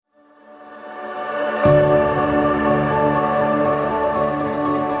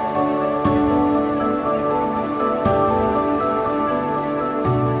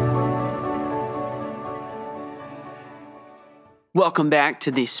Welcome back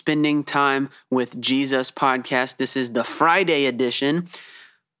to the Spending Time with Jesus podcast. This is the Friday edition.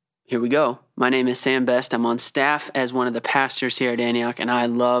 Here we go. My name is Sam Best. I'm on staff as one of the pastors here at Antioch, and I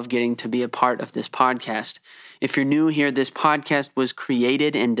love getting to be a part of this podcast. If you're new here, this podcast was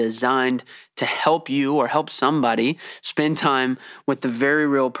created and designed to help you or help somebody spend time with the very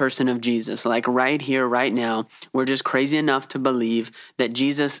real person of Jesus. Like right here, right now, we're just crazy enough to believe that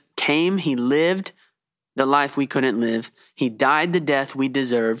Jesus came, he lived the life we couldn't live. He died the death we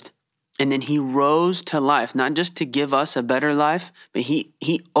deserved. And then he rose to life, not just to give us a better life, but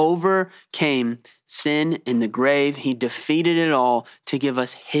he overcame sin in the grave. He defeated it all to give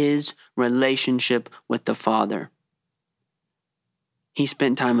us his relationship with the Father. He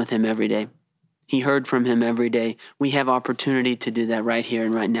spent time with him every day. He heard from him every day. We have opportunity to do that right here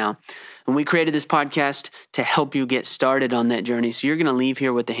and right now. And we created this podcast to help you get started on that journey. So you're going to leave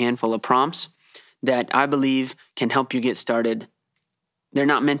here with a handful of prompts that I believe can help you get started. They're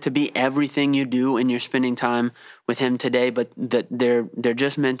not meant to be everything you do in your spending time with him today, but they're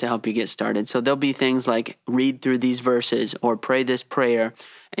just meant to help you get started. So there'll be things like read through these verses or pray this prayer,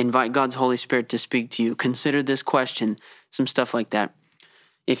 invite God's Holy Spirit to speak to you, consider this question, some stuff like that.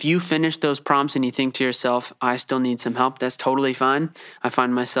 If you finish those prompts and you think to yourself, I still need some help, that's totally fine. I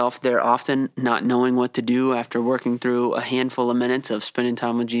find myself there often not knowing what to do after working through a handful of minutes of spending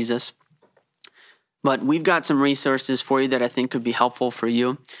time with Jesus. But we've got some resources for you that I think could be helpful for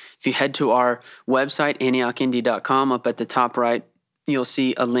you. If you head to our website, antiochindy.com, up at the top right, you'll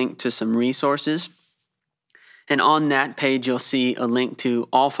see a link to some resources. And on that page, you'll see a link to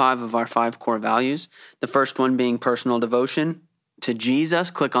all 5 of our 5 core values. The first one being personal devotion to Jesus.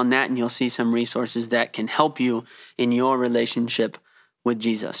 Click on that and you'll see some resources that can help you in your relationship with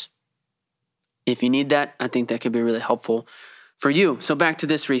Jesus. If you need that, I think that could be really helpful for you. So back to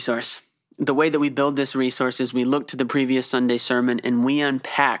this resource. The way that we build this resource is we look to the previous Sunday sermon and we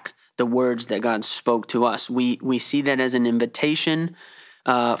unpack the words that God spoke to us. We see that as an invitation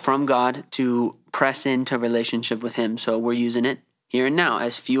from God to press into a relationship with him. So we're using it here and now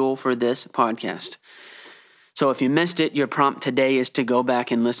as fuel for this podcast. So if you missed it, your prompt today is to go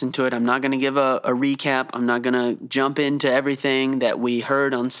back and listen to it. I'm not going to give a recap. I'm not going to jump into everything that we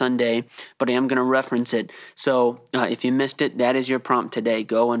heard on Sunday, but I am going to reference it. So if you missed it, that is your prompt today.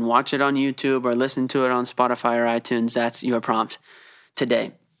 Go and watch it on YouTube or listen to it on Spotify or iTunes. That's your prompt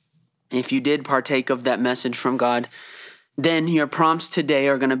today. If you did partake of that message from God, then your prompts today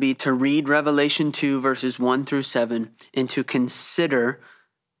are going to be to read Revelation 2, verses 1 through 7, and to consider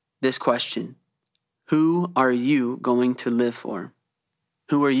this question. Who are you going to live for?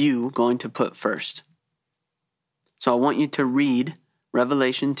 Who are you going to put first? So I want you to read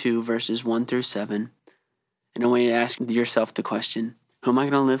Revelation 2, verses 1 through 7. And I want you to ask yourself the question, who am I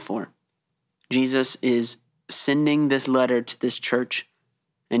going to live for? Jesus is sending this letter to this church,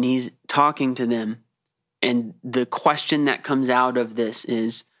 and he's talking to them. And the question that comes out of this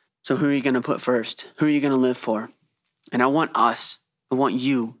is, so who are you going to put first? Who are you going to live for? And I want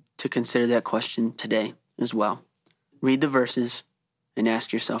you to consider that question today as well. Read the verses and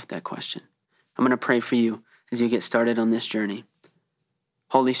ask yourself that question. I'm going to pray for you as you get started on this journey.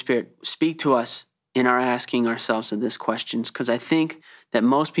 Holy Spirit, speak to us in our asking ourselves of these questions, because I think that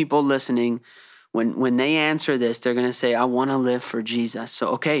most people listening, when they answer this, they're going to say, I want to live for Jesus. So,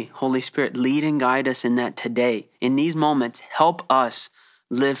 okay, Holy Spirit, lead and guide us in that today. In these moments, help us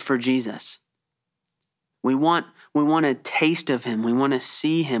live for Jesus. We want a taste of him. We want to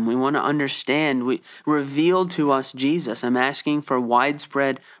see him. We want to understand. Reveal to us Jesus. I'm asking for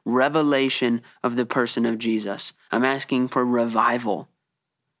widespread revelation of the person of Jesus. I'm asking for revival,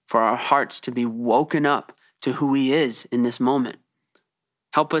 for our hearts to be woken up to who he is in this moment.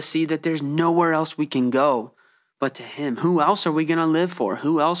 Help us see that there's nowhere else we can go but to him. Who else are we going to live for?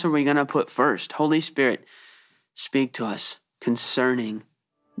 Who else are we going to put first? Holy Spirit, speak to us concerning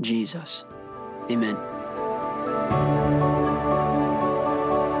Jesus. Amen.